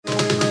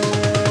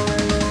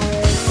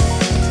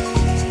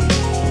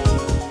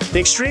The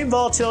extreme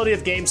volatility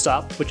of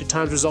GameStop, which at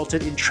times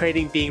resulted in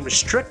trading being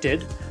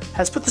restricted,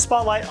 has put the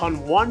spotlight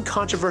on one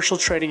controversial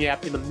trading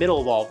app in the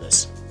middle of all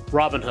this,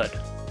 Robinhood.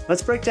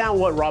 Let's break down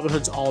what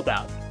Robinhood's all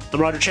about.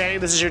 I'm Roger Chang,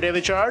 this is your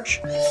Daily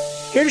Charge.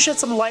 Here to shed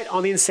some light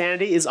on the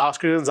insanity is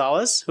Oscar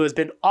Gonzalez, who has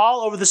been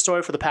all over the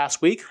story for the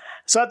past week.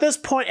 So at this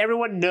point,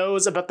 everyone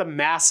knows about the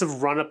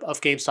massive run-up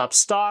of GameStop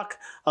stock,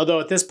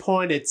 although at this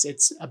point,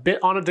 it's a bit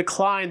on a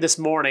decline this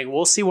morning.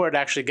 We'll see where it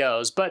actually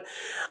goes. But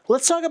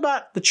let's talk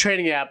about the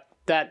trading app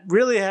that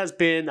really has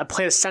played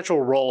a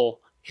central role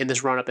in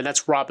this run-up, and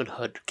that's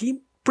Robinhood. Can you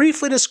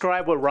briefly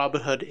describe what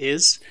Robinhood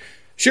is?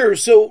 Sure.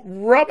 So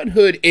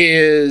Robinhood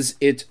is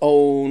its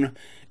own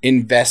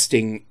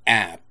investing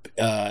app.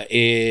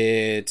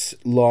 It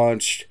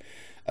launched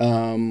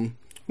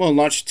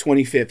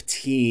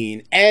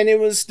 2015, and it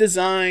was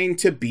designed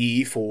to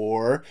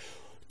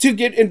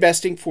get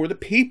investing for the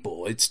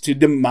people. It's to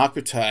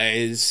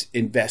democratize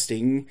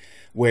investing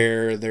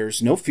where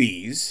there's no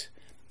fees,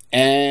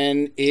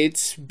 and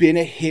it's been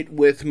a hit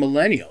with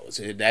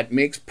millennials. That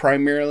makes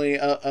primarily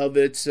of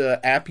its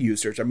app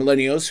users are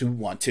millennials who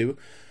want to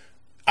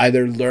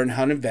either learn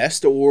how to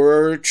invest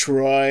or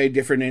try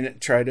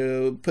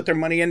to put their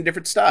money in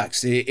different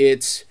stocks.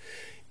 It's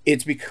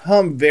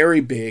become very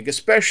big,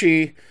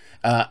 especially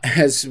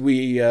as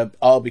we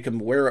all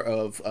become aware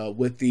of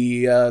with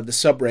the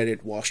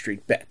subreddit Wall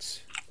Street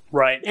Bets.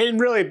 Right. And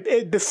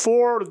really,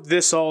 before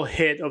this all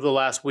hit over the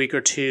last week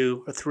or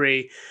two or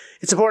three,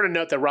 it's important to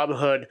note that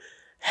Robinhood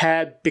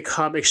had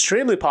become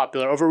extremely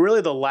popular over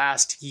really the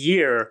last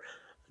year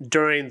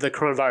during the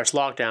coronavirus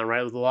lockdown,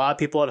 right? With a lot of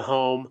people at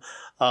home,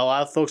 a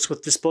lot of folks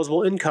with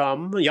disposable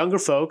income, younger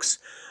folks,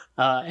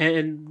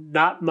 and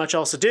not much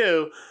else to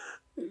do.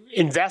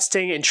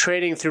 Investing and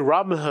trading through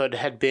Robinhood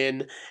had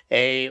been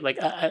a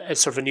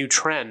sort of a new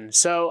trend.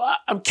 So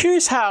I'm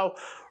curious how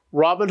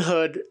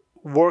Robinhood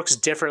works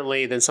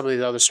differently than some of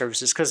these other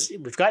services, because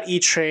we've got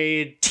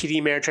E-Trade,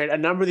 TD Ameritrade, a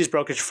number of these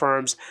brokerage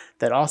firms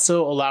that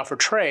also allow for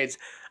trades.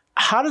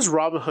 How does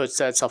Robinhood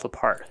set itself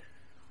apart?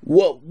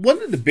 Well,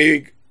 one of the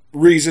big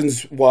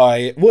reasons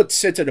what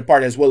sets it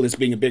apart, as well as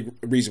being a big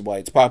reason why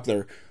it's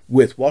popular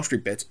with Wall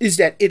Street Bets, is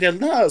that it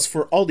allows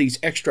for all these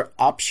extra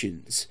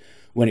options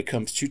when it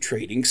comes to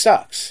trading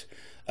stocks.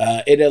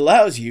 It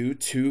allows you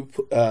to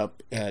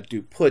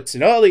do puts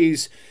and all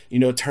these,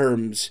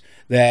 terms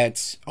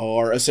that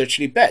are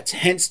essentially bets.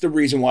 Hence the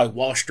reason why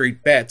Wall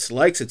Street Bets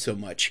likes it so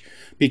much,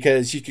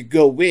 because you could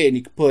go in,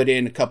 you could put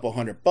in a couple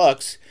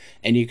 $100,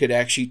 and you could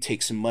actually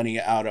take some money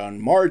out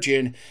on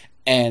margin,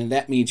 and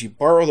that means you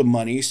borrow the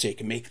money so you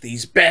can make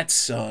these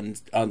bets on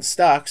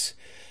stocks.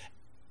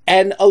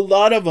 And a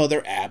lot of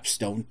other apps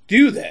don't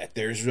do that.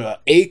 There's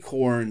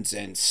Acorns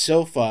and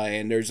SoFi,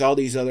 and there's all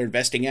these other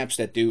investing apps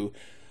that do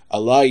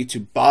allow you to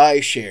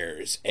buy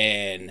shares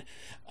and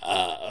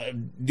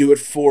do it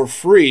for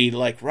free,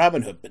 like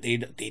Robinhood. But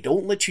they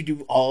don't let you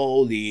do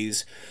all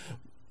these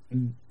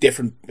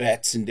different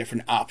bets and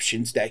different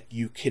options that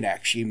you can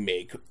actually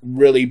make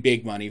really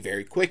big money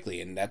very quickly.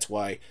 And that's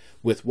why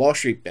with Wall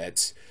Street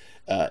Bets,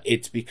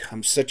 it's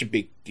become such a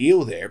big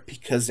deal there,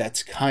 because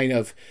that's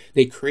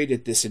they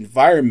created this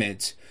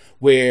environment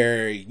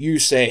where you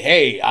say,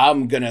 hey, I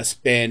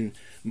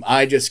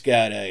just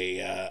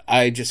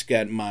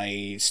got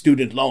my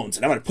student loans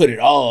and I'm going to put it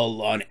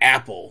all on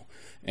Apple.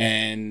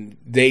 And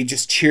they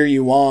just cheer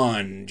you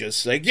on,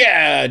 just like,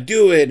 yeah,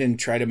 do it, and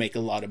try to make a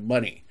lot of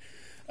money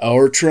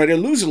or try to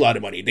lose a lot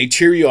of money. They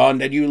cheer you on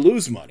that you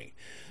lose money.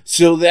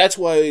 So that's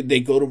why they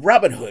go to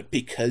Robinhood,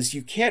 because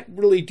you can't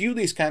really do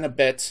these kind of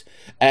bets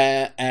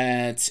at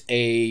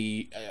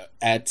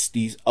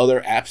these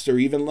other apps, or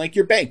even like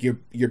your bank.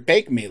 Your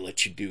bank may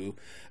let you do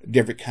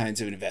different kinds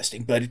of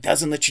investing, but it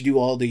doesn't let you do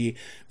all the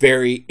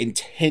very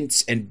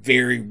intense and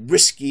very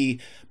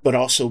risky, but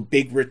also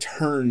big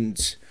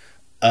returns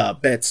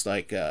bets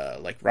like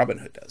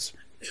Robinhood does.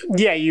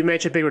 Yeah, you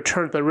mentioned big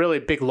returns, but really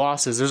big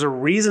losses. There's a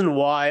reason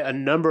why a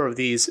number of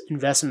these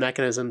investment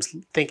mechanisms,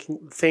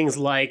 things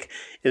like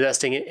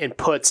investing in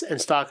puts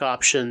and stock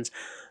options,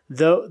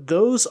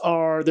 there's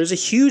a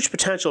huge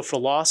potential for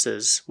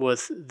losses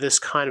with this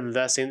kind of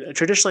investing.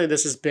 Traditionally,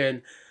 this has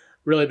been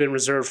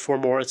reserved for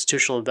more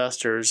institutional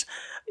investors.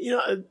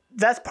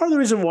 That's part of the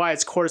reason why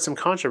it's courted some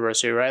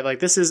controversy, right? Like,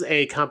 this is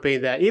a company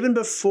that even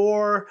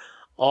before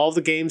all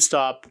the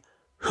GameStop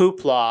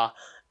hoopla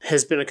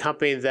has been a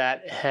company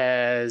that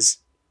has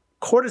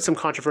courted some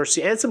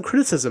controversy and some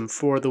criticism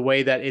for the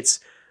way that it's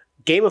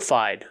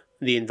gamified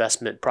the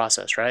investment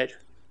process, right?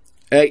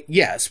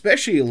 Yeah,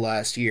 especially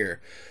last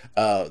year.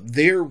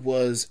 There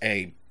was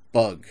a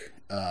bug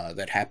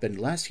that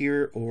happened last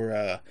year,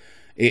 or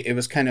it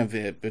was kind of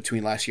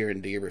between last year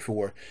and the year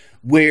before,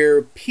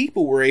 where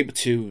people were able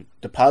to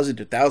deposit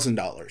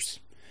 $1,000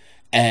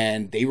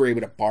 and they were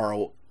able to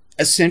borrow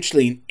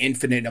essentially an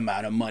infinite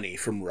amount of money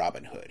from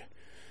Robinhood.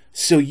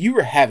 So you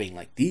were having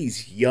like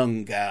these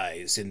young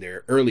guys in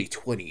their early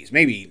 20s,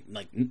 maybe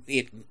like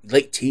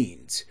late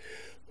teens,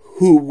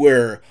 who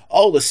were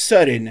all of a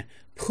sudden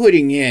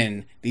putting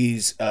in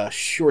these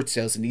short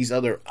sales and these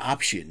other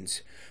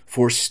options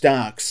for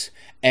stocks,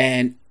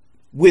 and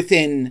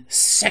within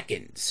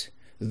seconds,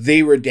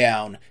 they were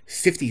down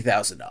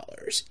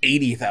 $50,000,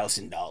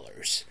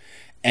 $80,000.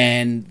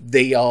 And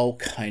they all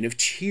kind of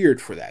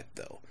cheered for that,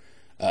 though.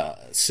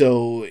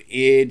 So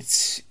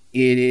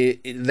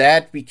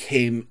that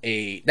became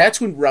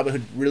that's when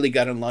Robinhood really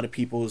got on a lot of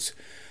people's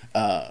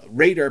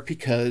radar,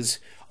 because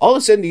all of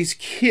a sudden these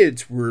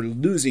kids were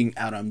losing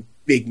out on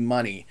big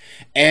money.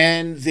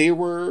 And there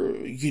were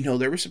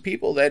some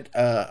people that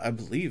I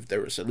believe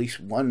there was at least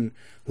one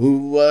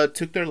who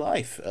took their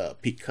life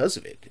because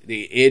of it.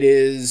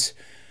 It's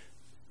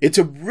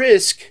a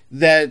risk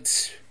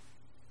that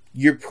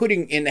you're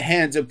putting in the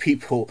hands of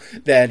people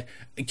that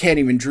can't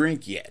even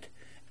drink yet.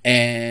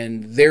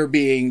 And they're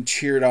being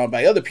cheered on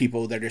by other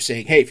people that are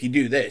saying, hey, if you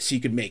do this, you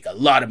could make a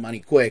lot of money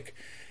quick.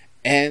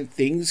 And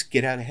things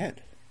get out of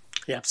hand.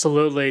 Yeah,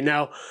 absolutely.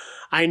 Now,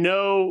 I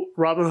know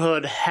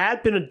Robinhood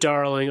had been a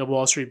darling of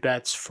Wall Street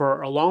bets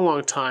for a long,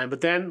 long time.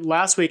 But then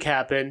last week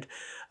happened.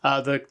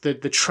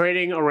 The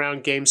trading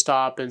around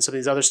GameStop and some of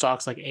these other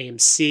stocks like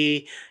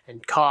AMC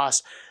and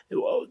COS,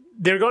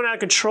 they're going out of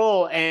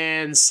control.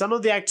 And some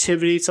of the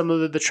activity, some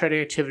of the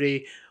trading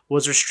activity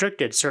was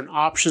restricted. Certain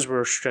options were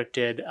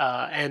restricted,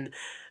 and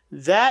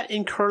that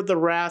incurred the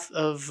wrath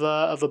of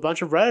a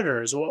bunch of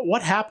Redditors.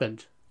 What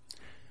happened?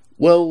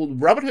 Well,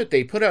 Robinhood,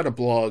 they put out a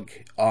blog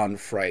on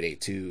Friday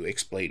to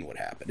explain what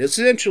happened.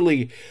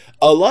 Essentially,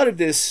 a lot of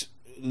this,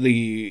 in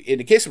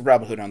the case of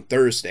Robinhood on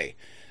Thursday,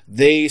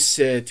 they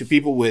said to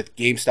people with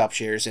GameStop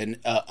shares and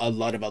a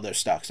lot of other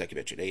stocks, like you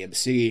mentioned,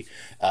 AMC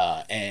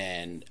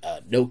and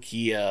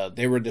Nokia,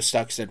 they were the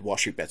stocks that Wall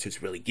Street Bets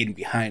was really getting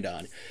behind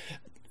on.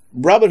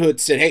 Robinhood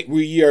said, hey,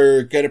 we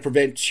are going to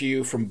prevent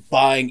you from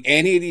buying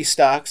any of these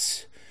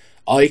stocks.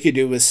 All you can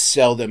do is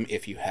sell them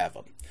if you have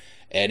them.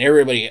 And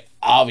everybody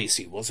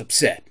obviously was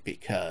upset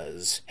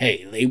because,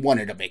 hey, they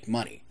wanted to make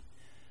money.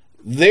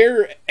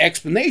 Their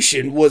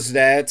explanation was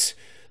that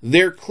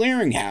their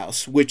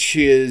clearinghouse, which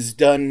is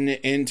done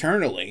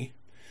internally,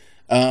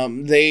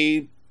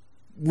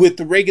 with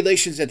the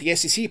regulations that the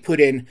SEC put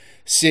in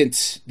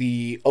since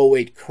the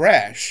 '08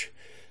 crash,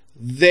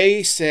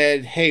 they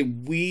said, hey,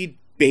 we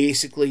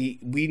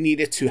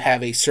needed to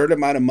have a certain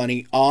amount of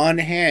money on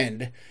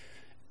hand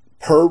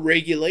per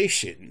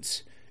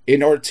regulations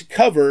in order to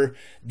cover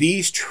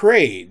these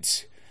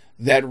trades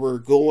that were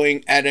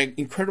going at an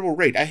incredible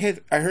rate. I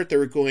heard they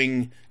were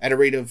going at a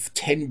rate of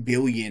 10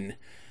 billion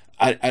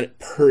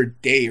per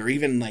day, or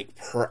even like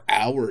per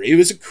hour. It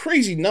was a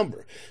crazy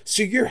number.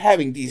 So you're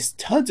having these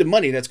tons of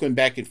money that's going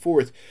back and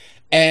forth,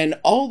 and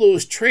all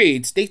those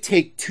trades, they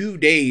take 2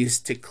 days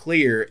to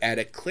clear at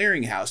a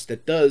clearinghouse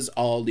that does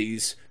all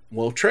these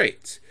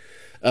trades.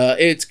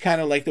 It's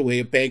kind of like the way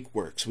a bank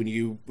works. When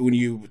you go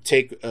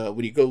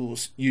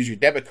use your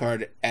debit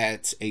card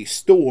at a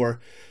store,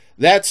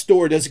 that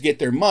store doesn't get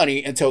their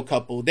money until a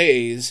couple of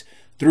days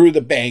through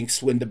the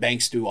banks, when the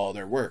banks do all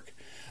their work.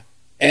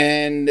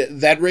 And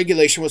that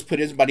regulation was put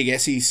in by the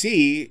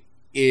SEC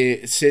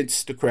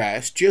since the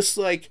crash. Just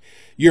like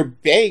your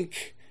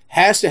bank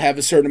has to have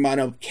a certain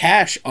amount of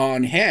cash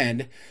on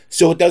hand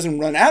so it doesn't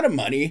run out of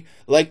money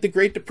like the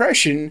Great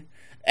Depression.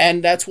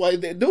 And that's why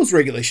those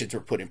regulations were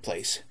put in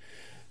place.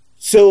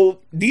 So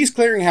these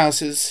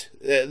clearinghouses,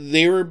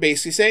 they were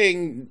basically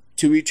saying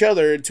to each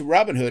other, to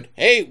Robinhood,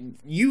 hey,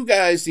 you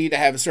guys need to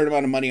have a certain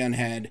amount of money on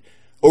hand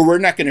or we're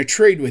not going to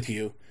trade with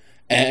you.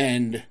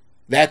 And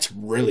that's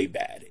really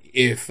bad.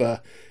 If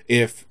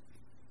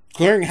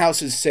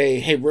clearinghouses say,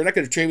 hey, we're not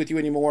going to trade with you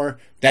anymore,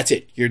 that's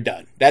it. You're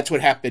done. That's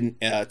what happened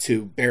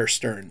to Bear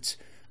Stearns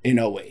in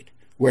 '08,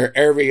 where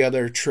every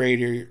other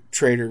trader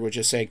was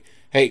just saying,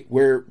 hey,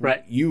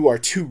 you are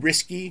too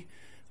risky.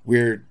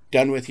 We're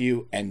done with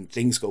you, and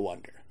things go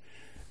under.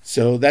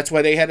 So that's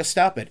why they had to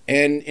stop it.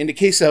 And in the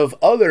case of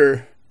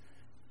other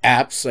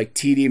apps like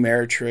TD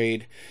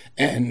Ameritrade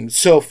and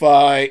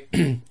SoFi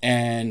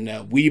and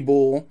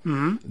Webull,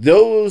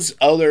 those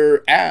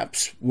other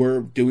apps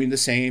were doing the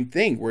same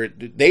thing, where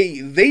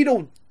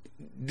they're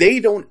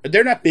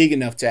not big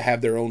enough to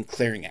have their own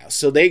clearinghouse.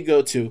 So they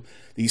go to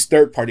these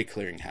third-party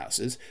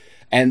clearinghouses,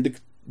 and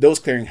those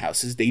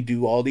clearinghouses, they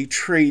do all the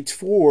trades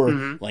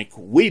for, like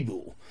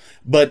Webull.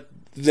 But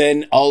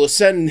then all of a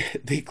sudden,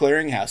 the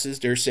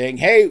clearinghouses, they're saying,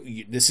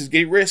 hey, this is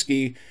getting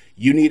risky.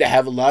 You need to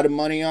have a lot of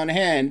money on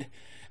hand.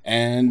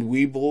 And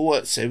Webull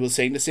was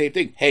saying the same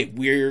thing. Hey,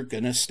 we're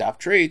going to stop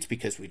trades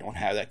because we don't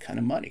have that kind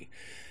of money.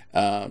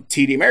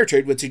 TD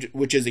Ameritrade,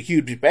 which is a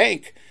huge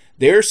bank,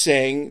 they're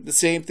saying the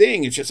same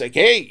thing. It's just like,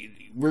 hey,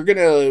 we're going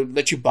to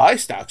let you buy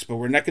stocks, but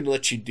we're not going to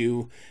let you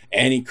do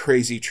any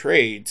crazy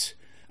trades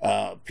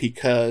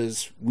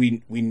because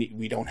we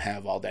don't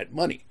have all that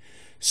money.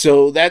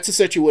 So that's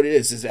essentially what it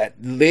is that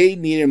they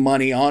needed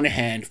money on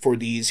hand for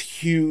these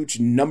huge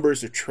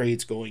numbers of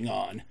trades going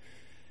on.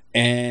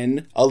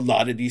 And a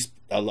lot of these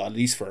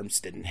firms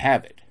didn't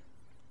have it.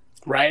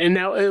 Right. And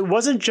now it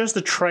wasn't just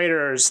the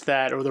traders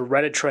or the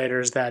Reddit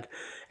traders that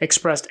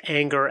expressed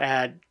anger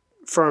at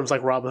firms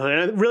like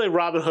Robinhood. And really,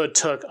 Robinhood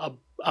took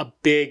a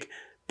big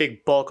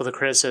big bulk of the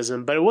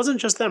criticism. But it wasn't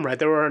just them, right?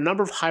 There were a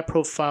number of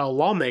high-profile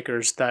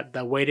lawmakers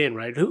that weighed in,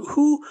 right?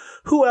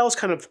 Who else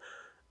kind of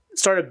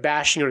started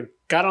bashing or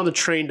got on the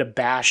train to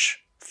bash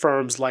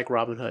firms like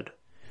Robinhood?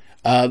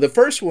 The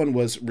first one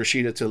was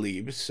Rashida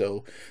Tlaib,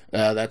 so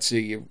that's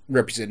the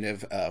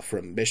representative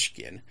from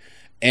Michigan,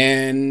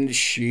 and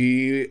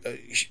she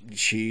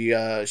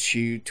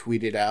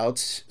tweeted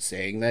out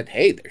saying that,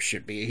 hey, there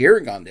should be a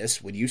hearing on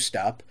this. Would you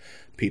stop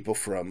people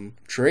from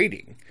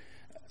trading?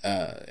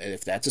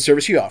 If that's a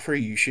service you offer,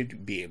 you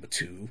should be able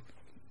to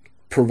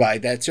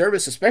provide that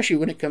service, especially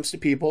when it comes to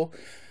people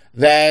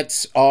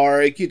that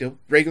are,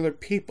 regular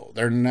people.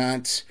 They're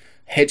not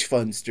hedge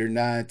funds. They're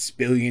not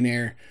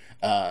billionaire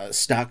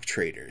stock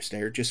traders.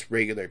 They're just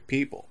regular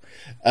people.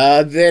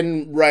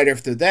 Then right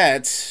after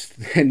that,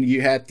 then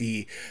you had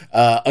the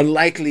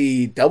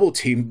unlikely double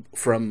team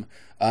from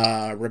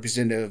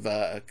Representative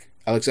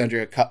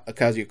Alexandria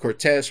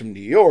Ocasio-Cortez from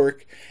New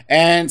York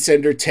and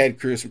Senator Ted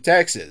Cruz from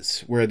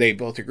Texas, where they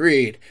both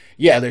agreed,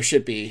 yeah, there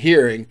should be a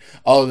hearing,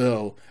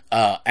 although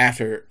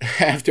after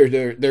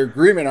their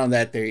agreement on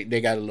that,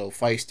 they got a little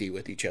feisty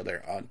with each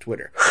other on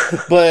Twitter.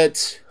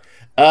 But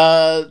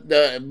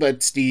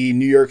the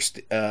New York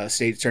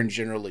State Attorney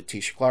General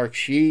Letitia Clark,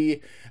 she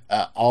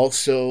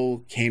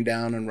also came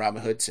down on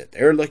Robinhood, said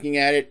they're looking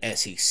at it.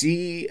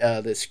 SEC,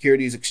 the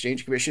Securities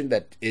Exchange Commission,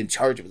 that in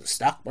charge of the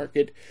stock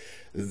market,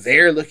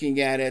 they're looking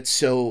at it.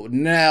 So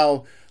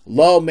now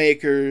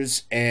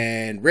lawmakers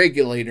and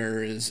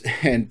regulators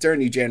and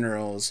attorney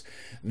generals,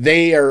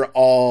 they are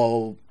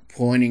all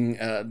pointing,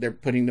 they're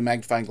putting the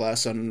magnifying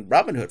glass on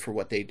Robinhood for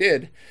what they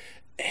did.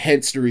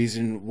 Hence the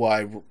reason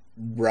why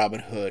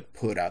Robinhood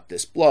put out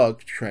this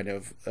blog trying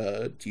to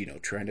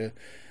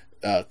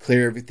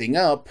clear everything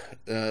up.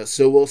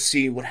 So we'll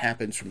see what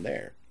happens from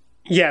there.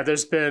 Yeah,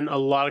 there's been a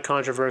lot of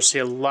controversy,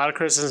 a lot of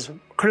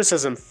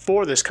criticism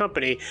for this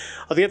company.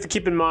 Although you have to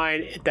keep in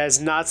mind, it does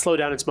not slow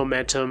down its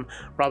momentum.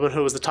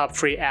 Robinhood was the top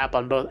free app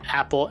on both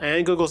Apple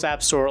and Google's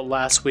App Store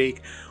last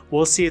week.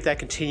 We'll see if that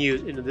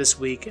continues into this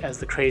week as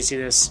the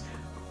craziness,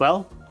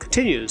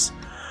 continues.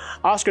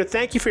 Oscar,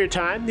 thank you for your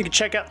time. You can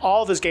check out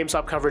all of this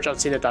GameStop coverage on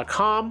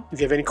CNET.com.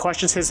 If you have any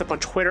questions, hit us up on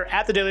Twitter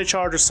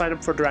 @TheDailyCharge or sign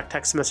up for direct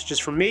text messages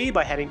from me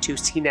by heading to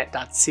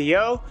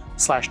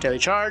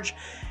cnet.co/dailycharge.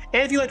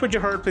 And if you liked what you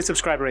heard, please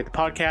subscribe and rate the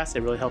podcast.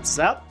 It really helps us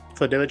out.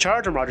 For The Daily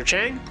Charge, I'm Roger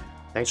Chang.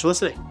 Thanks for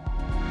listening.